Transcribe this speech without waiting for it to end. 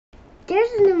There's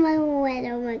no little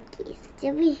monkeys. This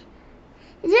is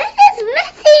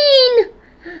missing!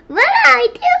 What do I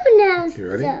do now?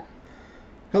 You ready?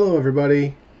 Hello,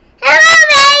 everybody.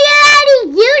 Hello,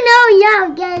 everybody! You know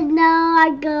y'all get no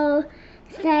I go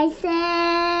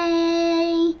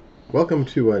say. Welcome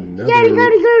to another.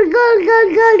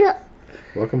 Go.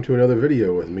 Welcome to another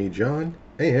video with me, John,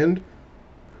 and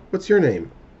what's your name?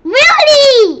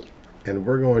 Rudy! And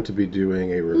we're going to be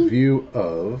doing a review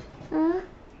of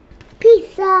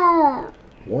pizza.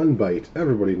 One Bite.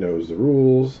 Everybody knows the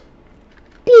rules.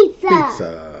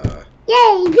 Pizza.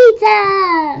 Yay,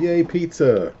 pizza! Yay,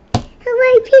 pizza!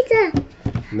 Hooray, pizza!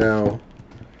 Now,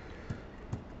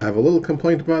 I have a little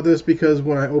complaint about this because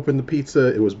when I opened the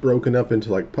pizza, it was broken up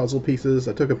into like puzzle pieces.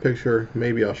 I took a picture.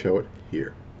 Maybe I'll show it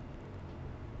here.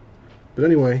 But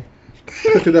anyway,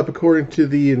 cooked it up according to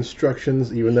the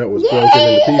instructions, even though it was broken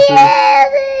into pieces.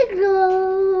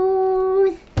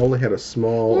 Only had a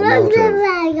small amount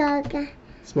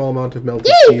of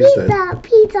melted cheese that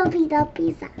pizza.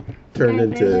 turned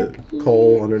into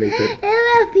coal underneath it.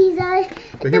 Pizza.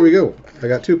 But here we go. I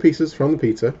got two pieces from the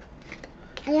pizza.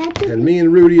 And me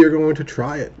and Rudy are going to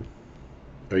try it.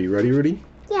 Are you ready, Rudy?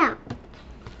 Yeah.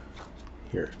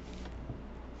 Here.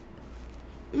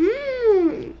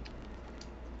 Mmm.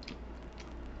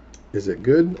 Is it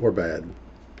good or bad?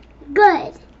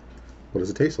 Good. What does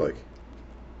it taste like?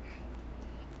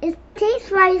 It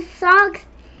tastes like socks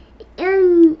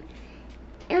and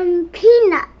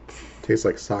peanuts. Tastes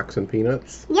like socks and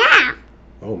peanuts? Yeah.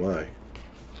 Oh my.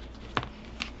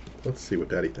 Let's see what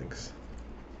Daddy thinks.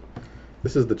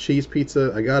 This is the cheese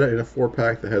pizza. I got it in a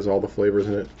 4-pack that has all the flavors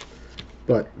in it.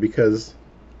 But because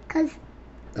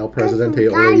El Presidente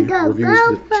only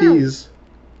reviews the cheese,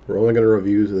 we're only going to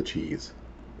review the cheese.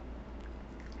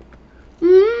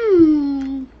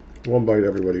 Mmm. One Bite,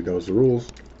 everybody knows the rules.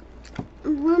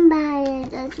 One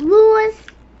Bite, the rules.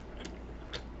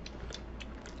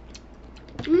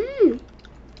 Mmm.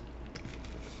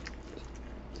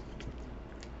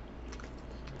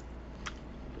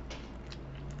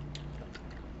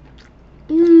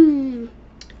 Mmm.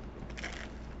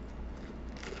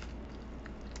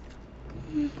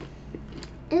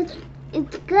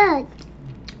 It's good.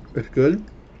 It's good?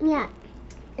 Yeah.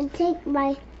 And take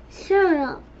my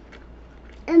syrup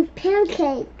and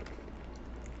pancake.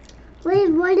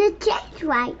 Wait, what does it taste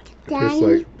like, Daddy? It tastes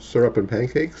like syrup and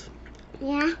pancakes?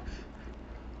 Yeah.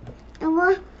 And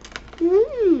what?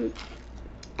 Mmm.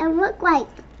 It look like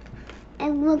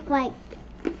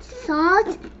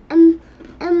sauce and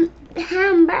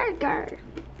hamburger.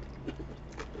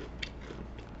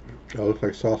 It looks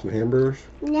like sauce and hamburgers?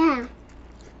 Yeah.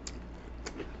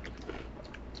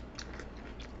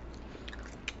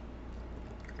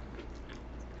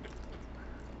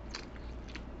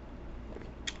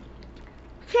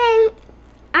 Okay,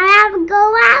 I have a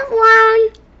good last one.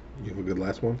 You have a good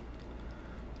last one?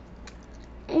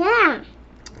 Yeah.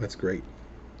 That's great.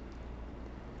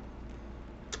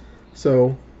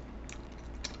 So,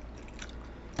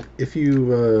 if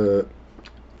you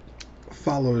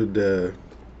followed the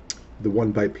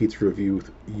One Bite Pizza Review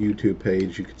YouTube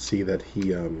page, you could see that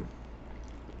he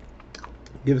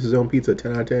gives his own pizza a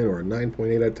 10 out of 10 or a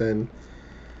 9.8 out of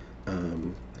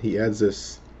 10. He adds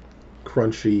this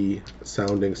crunchy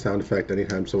sounding sound effect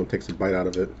anytime someone takes a bite out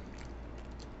of it.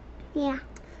 Yeah.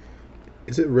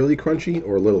 Is it really crunchy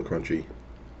or a little crunchy?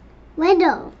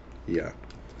 Little. Yeah.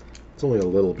 It's only a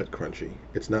little bit crunchy.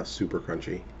 It's not super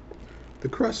crunchy. The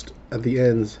crust at the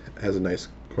ends has a nice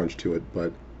crunch to it,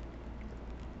 but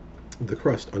the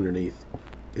crust underneath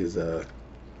is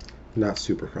not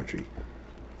super crunchy.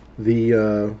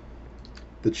 The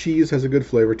cheese has a good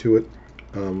flavor to it.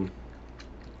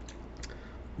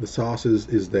 The sauce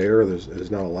is there.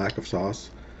 There's not a lack of sauce.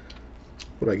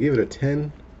 Would I give it a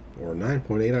 10 or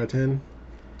 9.8 out of 10?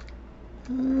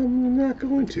 I'm not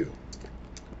going to.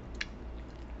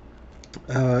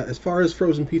 As far as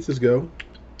frozen pizzas go,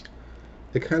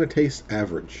 it kind of tastes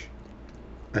average.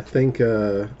 I think,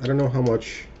 I don't know how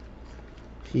much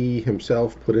he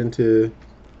himself put into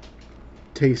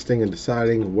tasting and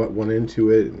deciding what went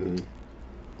into it and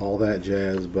all that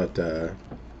jazz, but I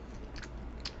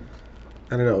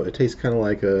don't know, it tastes kind of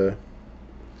like a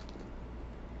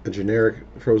generic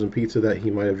frozen pizza that he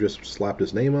might have just slapped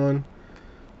his name on.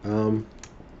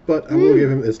 But I will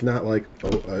give him, it's not like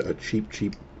a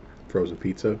cheap frozen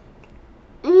pizza.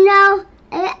 No,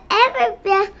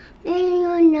 everybody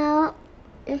know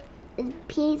is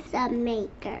pizza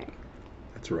maker.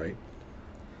 That's right.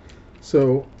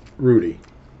 So, Rudy,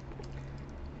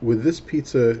 with this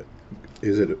pizza,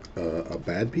 is it a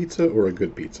bad pizza or a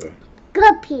good pizza?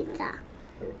 Good pizza.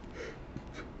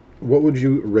 What would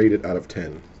you rate it out of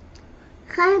 10?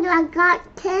 'Cause I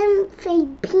got 10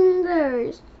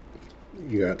 fingers.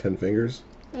 You got 10 fingers?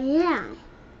 Yeah.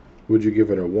 Would you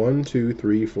give it a 1, 2,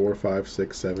 3, 4, 5,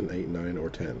 6, 7, 8, 9, or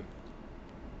 10?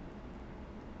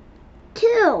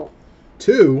 2.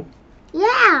 2?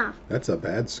 Yeah. That's a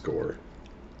bad score.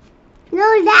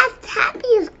 No, that's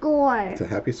happy score. It's a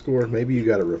happy score? Maybe you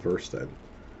got it reversed then.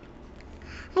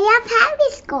 I have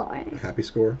happy score. A happy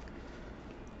score?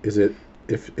 Is it,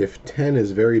 if 10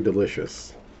 is very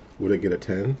delicious, would it get a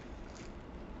 10?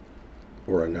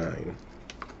 Or a 9?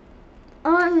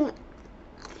 A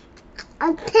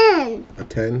 10. A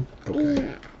 10? Okay.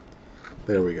 Yeah.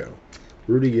 There we go.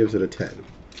 Rudy gives it a 10.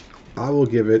 I will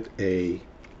give it a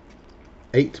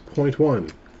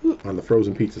 8.1 on the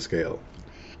frozen pizza scale.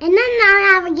 And then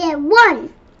I have to get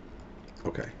 1.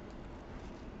 Okay.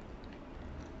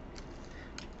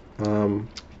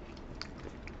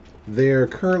 They're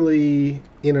currently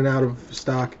in and out of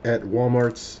stock at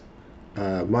Walmart's.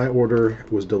 My order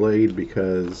was delayed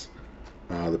because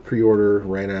the pre-order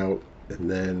ran out, and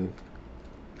then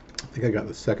I think I got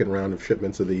the second round of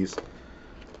shipments of these.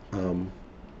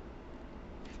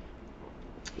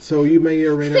 So you may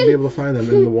or may not be able to find them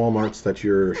in the Walmarts that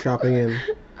you're shopping in,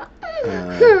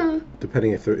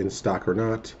 depending if they're in stock or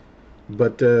not.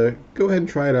 But go ahead and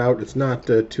try it out. It's not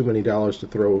too many dollars to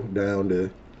throw down to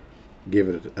give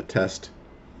it a test.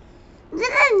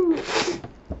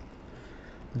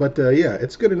 But yeah,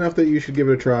 it's good enough that you should give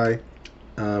it a try.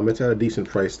 It's at a decent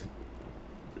price.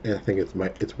 I think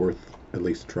it's worth at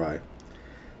least a try.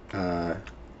 But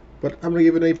I'm gonna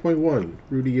give it an 8.1.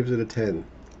 Rudy gives it a 10,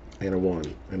 and a 1,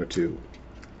 and a 2.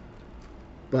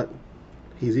 But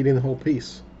he's eating the whole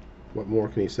piece. What more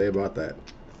can you say about that?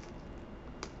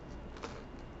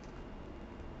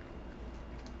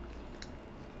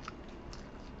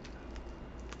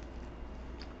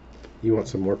 You want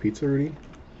some more pizza, Rudy?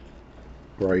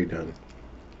 Or are you done?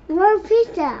 More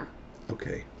pizza.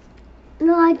 Okay.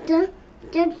 No,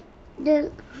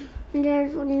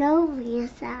 there's no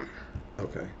pizza.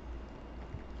 Okay.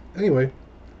 Anyway,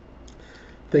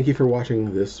 thank you for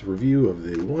watching this review of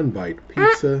the One Bite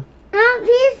Pizza.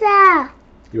 Pizza.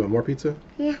 You want more pizza?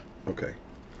 Yeah. Okay.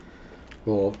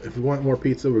 Well, if we want more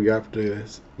pizza, we have to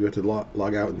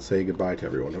log out and say goodbye to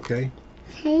everyone. Okay?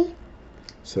 Okay.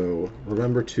 So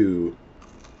remember to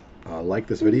like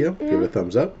this video, give it a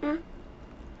thumbs up,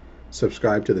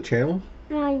 subscribe to the channel,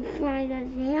 and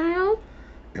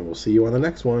we'll see you on the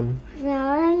next one.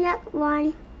 Next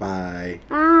one. Bye.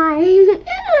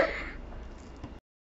 Bye.